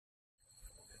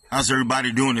How's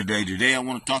everybody doing today? Today I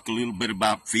want to talk a little bit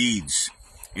about feeds.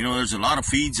 You know, there's a lot of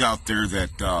feeds out there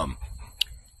that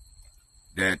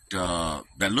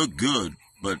look good,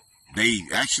 but they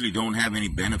actually don't have any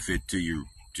benefit to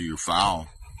your fowl.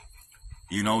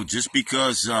 You know, just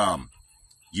because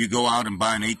you go out and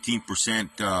buy an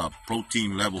 18%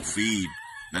 protein level feed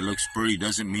that looks pretty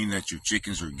doesn't mean that your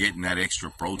chickens are getting that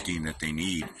extra protein that they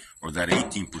need, or that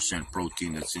 18%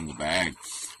 protein that's in the bag.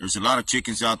 There's a lot of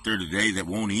chickens out there today that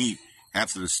won't eat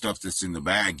half of the stuff that's in the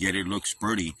bag, yet it looks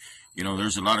pretty. You know,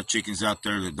 there's a lot of chickens out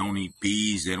there that don't eat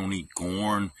peas, they don't eat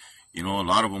corn. You know, a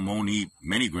lot of them won't eat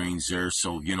many grains there,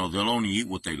 so, you know, they'll only eat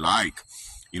what they like.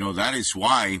 You know, that is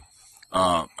why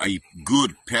a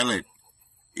good pellet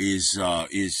is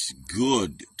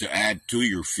good to add to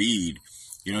your feed.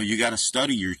 You know, you got to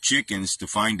study your chickens to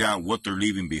find out what they're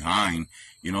leaving behind.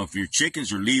 You know, if your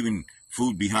chickens are leaving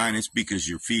food behind, it's because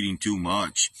you're feeding too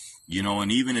much. You know,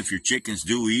 and even if your chickens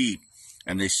do eat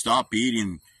and they stop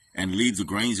eating and leave the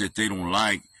grains that they don't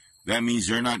like, that means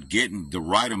they're not getting the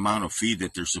right amount of feed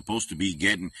that they're supposed to be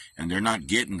getting, and they're not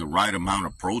getting the right amount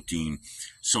of protein.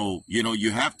 So, you know,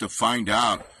 you have to find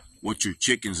out what your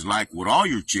chickens like, what all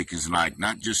your chickens like,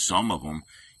 not just some of them.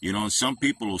 You know, some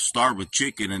people will starve a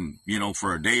chicken and, you know,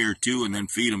 for a day or two, and then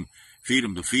feed them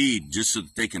the feed just so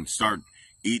that they can start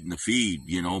eating the feed,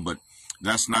 you know. But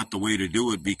that's not the way to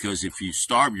do it, because if you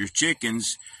starve your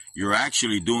chickens, you're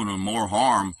actually doing them more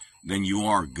harm than you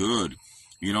are good.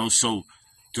 You know, so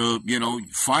to, you know,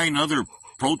 find other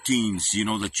proteins, you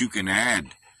know, that you can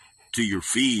add to your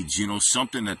feeds, you know,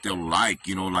 something that they'll like,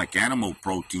 you know, like animal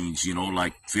proteins, you know,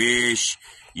 like fish,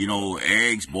 you know,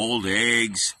 eggs, boiled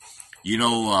eggs, you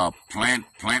know, plant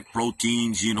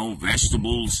proteins, you know,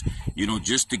 vegetables, you know,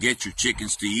 just to get your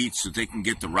chickens to eat so they can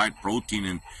get the right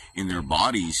protein in their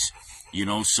bodies, you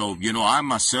know. So, you know, I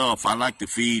myself, I like to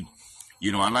feed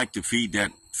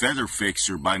that Feather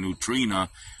Fixer by Nutrena.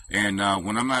 And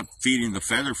when I'm not feeding the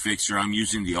Feather Fixer, I'm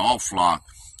using the All Flock,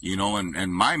 you know,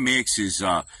 and my mix is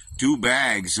 2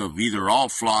 bags of either All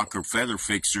Flock or Feather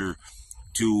Fixer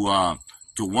to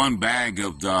 1 bag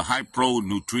of the High Pro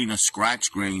Nutrena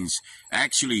scratch grains.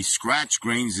 Actually, scratch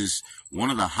grains is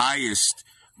one of the highest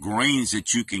grains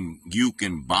that you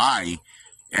can buy,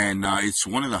 and it's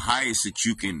one of the highest that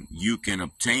you can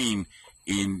obtain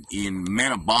in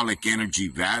metabolic energy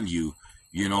value.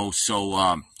 You know,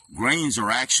 so grains are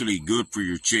actually good for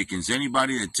your chickens.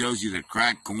 Anybody that tells you that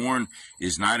cracked corn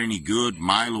is not any good,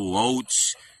 Milo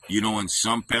oats, you know, and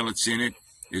some pellets in it,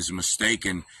 is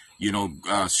mistaken. You know,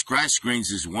 scratch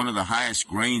grains is one of the highest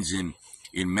grains in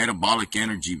metabolic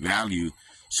energy value.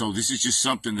 So this is just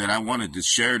something that I wanted to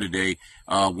share today.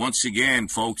 Once again,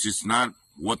 folks, it's not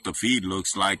what the feed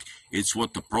looks like. It's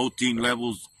what the protein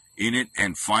levels in it,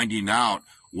 and finding out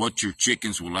what your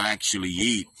chickens will actually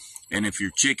eat. And if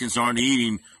your chickens aren't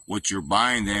eating what you're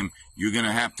buying them, you're going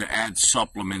to have to add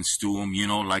supplements to them. You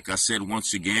know, like I said,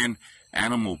 once again,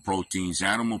 animal proteins.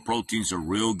 Animal proteins are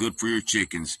real good for your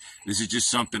chickens. This is just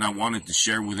something I wanted to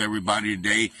share with everybody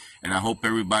today, and I hope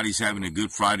everybody's having a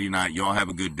good Friday night. Y'all have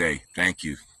a good day. Thank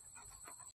you.